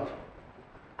everlasting love.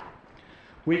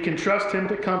 We can trust him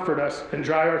to comfort us and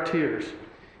dry our tears.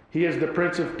 He is the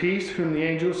Prince of Peace whom the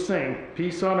angels sing,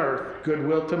 peace on earth,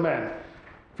 goodwill to men,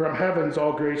 from heaven's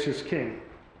all-gracious King.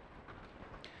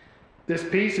 This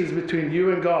peace is between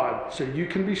you and God, so you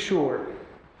can be sure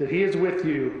that he is with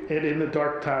you and in the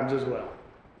dark times as well.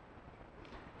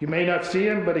 You may not see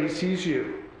him, but he sees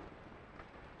you.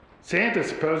 Santa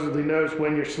supposedly knows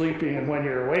when you're sleeping and when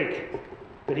you're awake,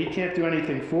 but he can't do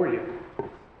anything for you.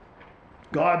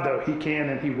 God, though, he can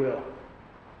and he will.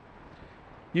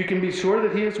 You can be sure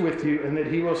that he is with you and that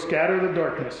he will scatter the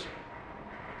darkness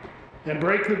and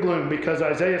break the gloom, because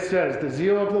Isaiah says, the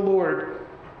zeal of the Lord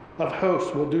of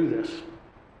hosts will do this.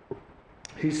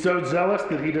 He's so zealous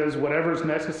that he does whatever is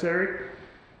necessary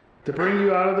to bring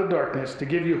you out of the darkness, to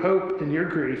give you hope in your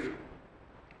grief,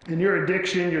 in your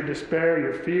addiction, your despair,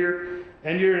 your fear,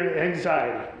 and your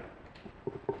anxiety.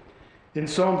 In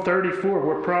Psalm 34,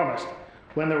 we're promised,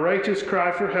 when the righteous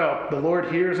cry for help, the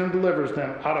Lord hears and delivers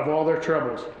them out of all their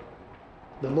troubles.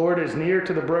 The Lord is near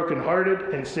to the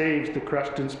brokenhearted and saves the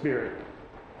crushed in spirit.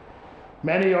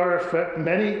 Many are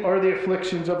the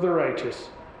afflictions of the righteous,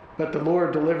 but the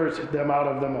Lord delivers them out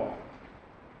of them all.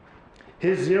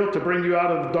 His zeal to bring you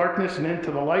out of the darkness and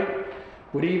into the light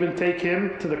would even take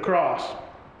him to the cross,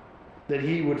 that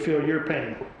he would feel your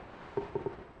pain.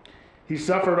 He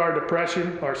suffered our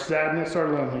depression, our sadness, our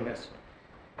loneliness.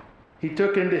 He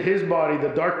took into his body the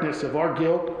darkness of our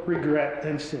guilt, regret,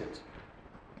 and sins.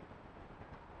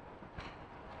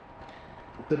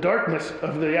 The darkness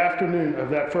of the afternoon of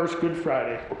that first Good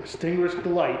Friday extinguished the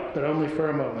light, but only for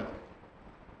a moment.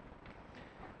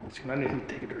 I need to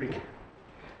take a drink.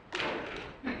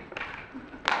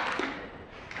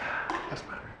 That's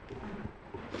better.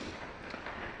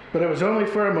 But it was only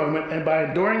for a moment, and by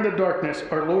enduring the darkness,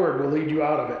 our Lord will lead you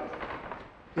out of it.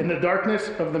 In the darkness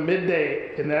of the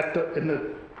midday, in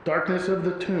the darkness of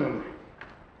the tomb,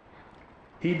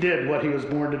 he did what he was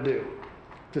born to do,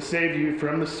 to save you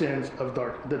from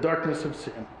the darkness of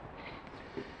sin.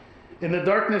 In the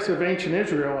darkness of ancient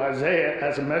Israel, Isaiah,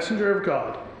 as a messenger of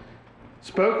God,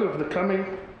 spoke of the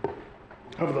coming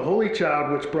of the Holy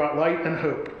Child, which brought light and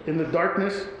hope. In the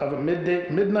darkness of a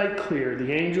midnight clear,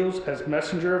 the angels, as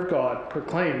messenger of God,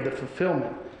 proclaimed the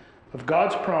fulfillment of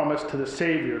God's promise to the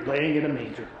Savior laying in a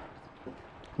manger,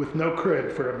 with no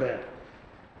crib for a bed.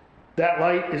 That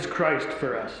light is Christ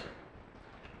for us.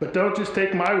 But don't just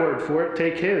take my word for it,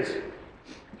 take his,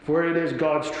 for it is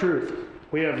God's truth.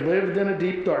 We have lived in a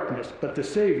deep darkness, but the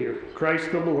Savior,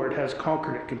 Christ the Lord, has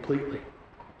conquered it completely.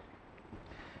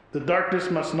 The darkness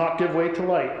must not give way to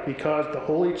light, because the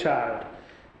Holy Child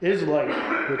is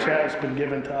light, which has been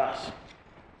given to us.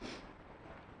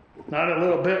 Now, in a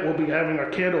little bit, we'll be having our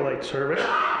candlelight service.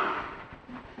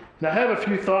 And I have a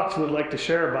few thoughts that I'd like to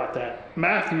share about that.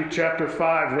 Matthew chapter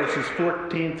 5, verses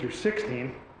 14 through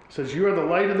 16 says, "You are the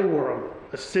light of the world,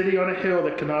 a city on a hill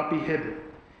that cannot be hidden.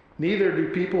 Neither do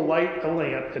people light a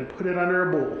lamp and put it under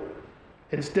a bowl.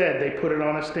 Instead, they put it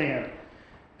on a stand,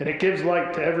 and it gives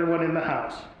light to everyone in the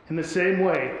house. In the same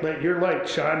way, let your light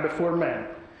shine before men,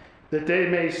 that they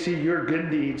may see your good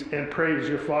deeds and praise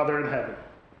your Father in heaven."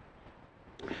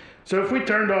 So if we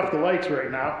turned off the lights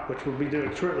right now, which we'll be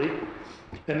doing shortly,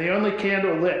 and the only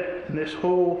candle lit in this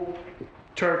whole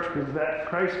church was that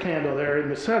Christ candle there in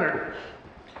the center,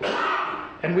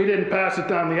 and we didn't pass it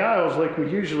down the aisles like we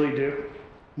usually do,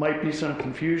 might be some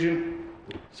confusion.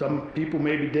 Some people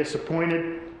may be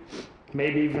disappointed.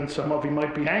 Maybe even some of you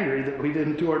might be angry that we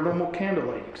didn't do our normal candle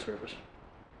lighting service.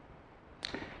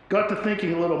 Got to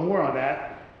thinking a little more on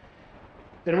that.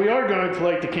 And we are going to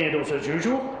light the candles as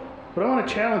usual, but I want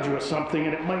to challenge you with something,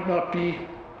 and it might not be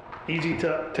easy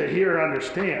to hear or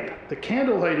understand. The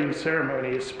candle lighting ceremony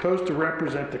is supposed to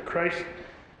represent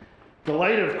the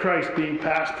light of Christ being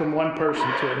passed from one person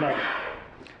to another.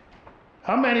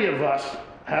 How many of us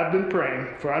have been praying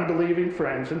for unbelieving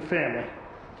friends and family,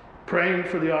 praying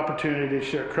for the opportunity to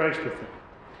share Christ with them?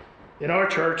 In our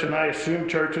church, and I assume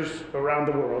churches around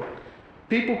the world,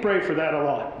 people pray for that a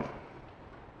lot.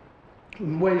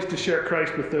 Ways to share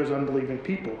Christ with those unbelieving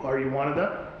people. Are you one of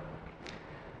them?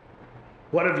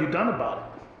 What have you done about it?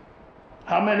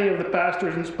 How many of the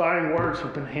pastor's inspiring words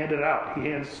have been handed out? He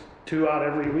hands 2 out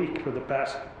every week for the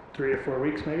past 3 or 4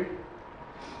 weeks, maybe.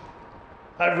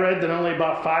 I've read that only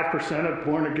about 5% of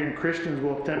born-again Christians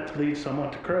will attempt to lead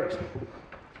someone to Christ.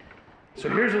 So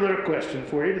here's a little question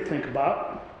for you to think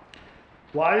about.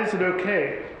 Why is it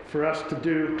okay for us to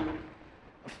do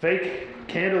a fake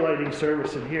candle lighting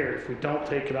service in here if we don't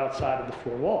take it outside of the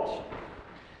 4 walls?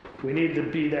 We need to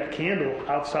be that candle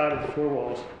outside of the 4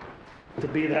 walls to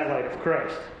be that light of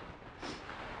Christ.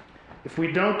 If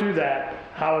we don't do that,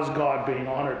 how is God being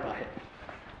honored by it?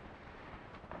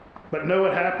 But know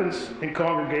what happens in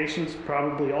congregations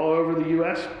probably all over the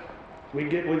U.S.? We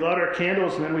light our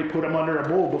candles and then we put them under a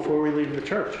bowl before we leave the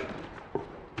church.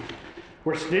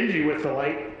 We're stingy with the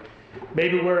light.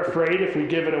 Maybe we're afraid if we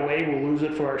give it away, we'll lose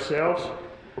it for ourselves.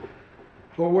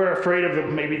 Or we're afraid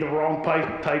of maybe the wrong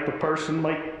type of person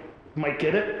might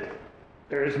get it.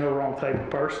 There is no wrong type of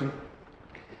person.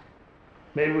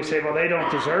 Maybe we say, well, they don't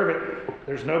deserve it.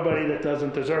 There's nobody that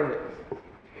doesn't deserve it.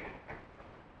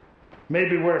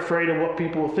 Maybe we're afraid of what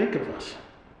people will think of us.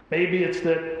 Maybe it's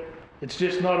that it's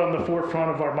just not on the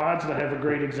forefront of our minds, and I have a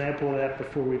great example of that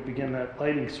before we begin that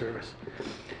lighting service.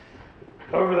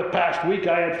 Over the past week,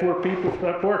 I had 4 people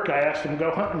at work. I asked them to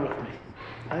go hunting with me.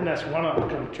 And that's one of them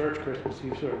come to church Christmas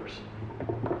Eve service.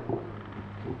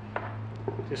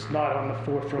 Just not on the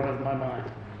forefront of my mind.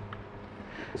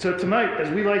 So tonight, as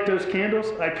we light those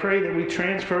candles, I pray that we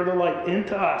transfer the light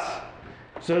into us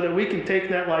so that we can take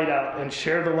that light out and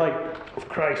share the light of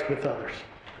Christ with others.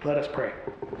 Let us pray.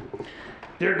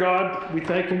 Dear God, we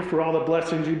thank you for all the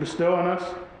blessings you bestow on us,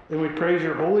 and we praise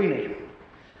your holy name.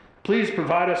 Please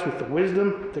provide us with the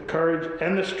wisdom, the courage,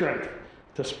 and the strength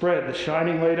to spread the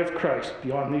shining light of Christ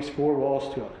beyond these 4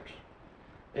 walls to others.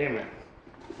 Amen.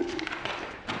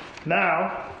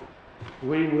 Now,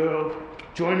 we will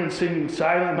join in singing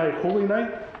Silent Night, Holy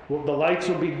Night. Well, the lights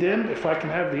will be dim. If I can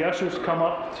have the ushers come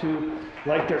up to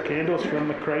light their candles from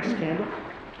the Christ candle.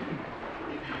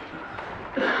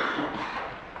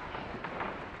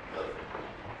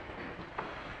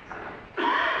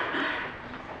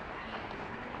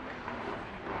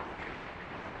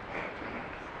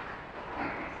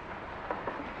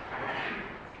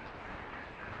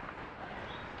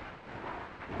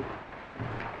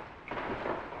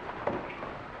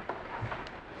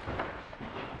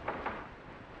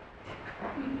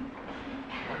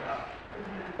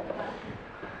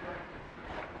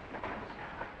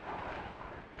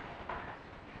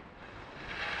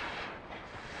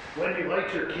 when you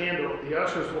light your candle, the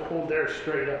ushers will hold theirs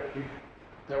straight up.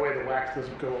 That way the wax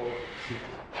doesn't go over.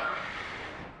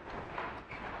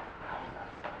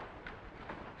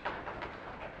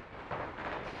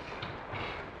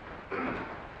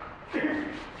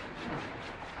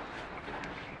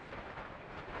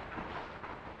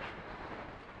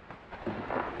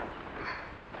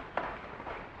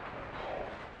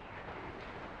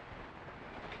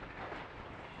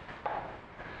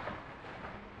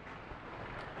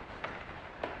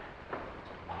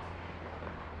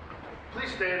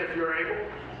 Please stand if you're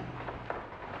able.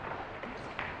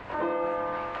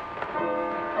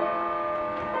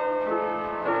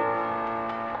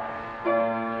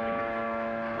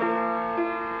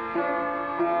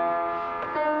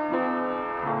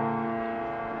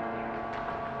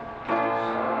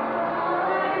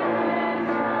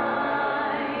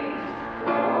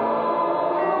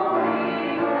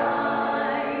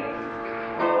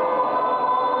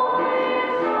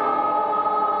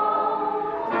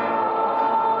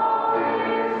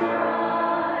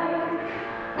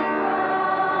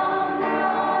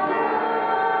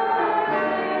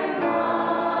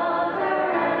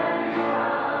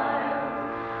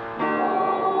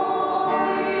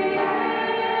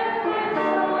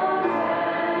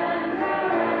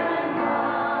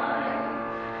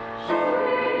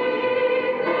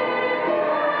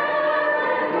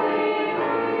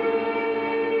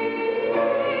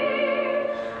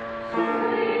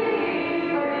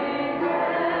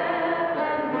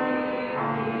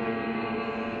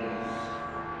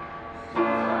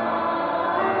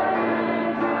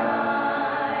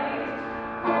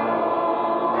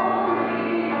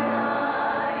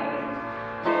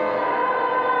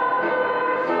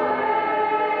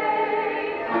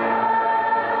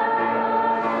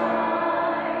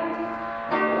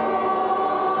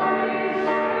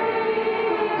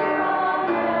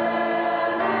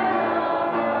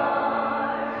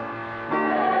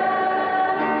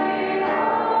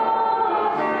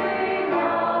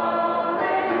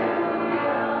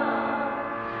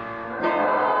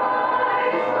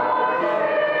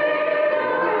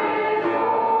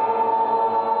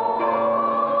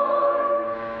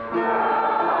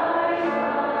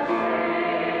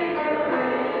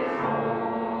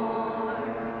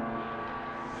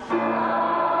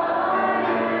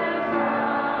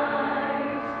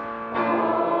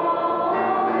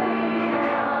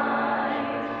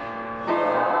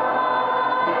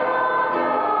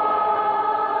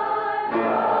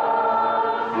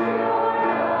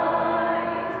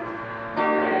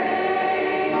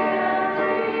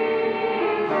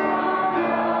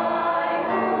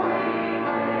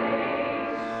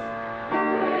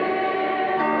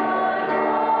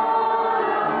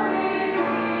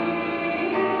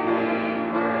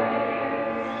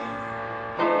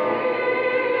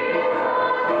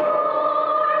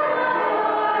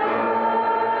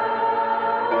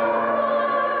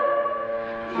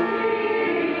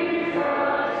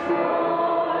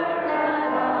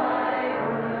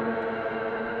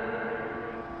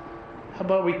 How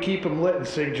about we keep them lit and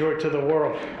sing Joy to the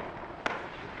World? I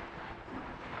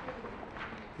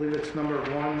believe it's number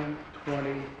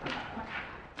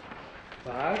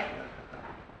 125.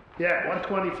 Yeah,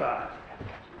 125.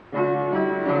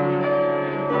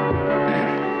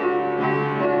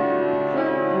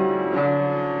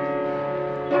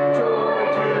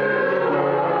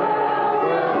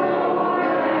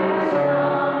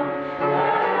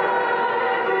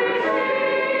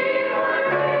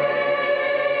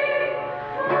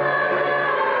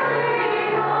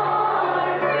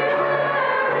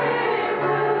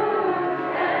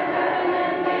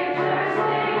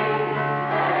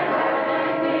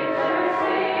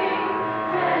 Sing,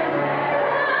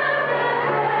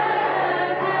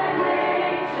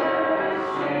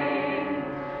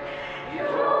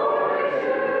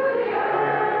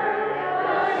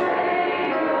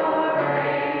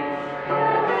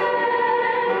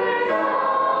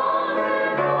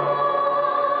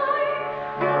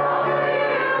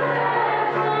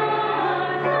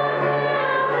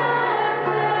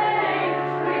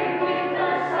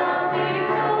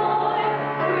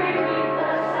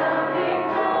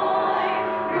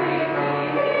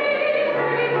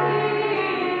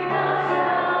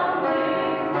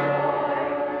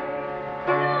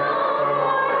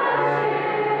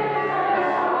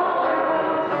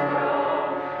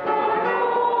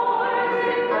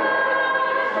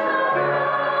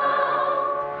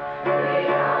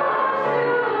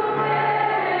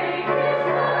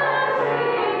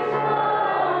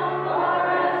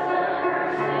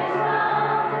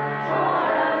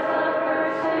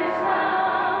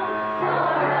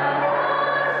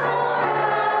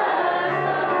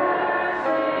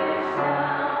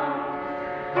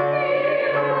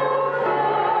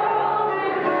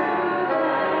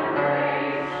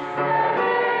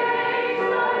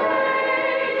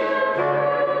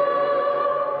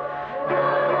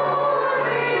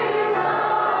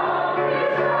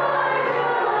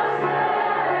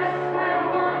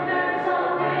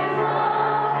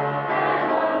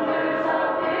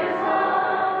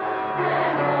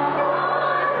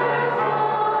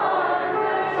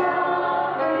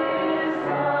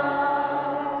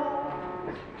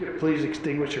 please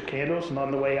extinguish your candles, and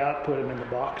on the way out, put them in the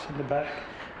box in the back.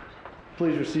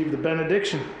 Please receive the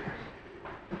benediction.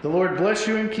 The Lord bless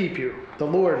you and keep you. The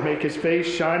Lord make his face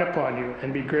shine upon you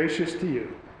and be gracious to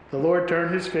you. The Lord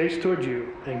turn his face toward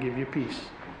you and give you peace.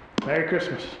 Merry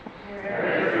Christmas.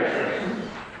 Merry Christmas.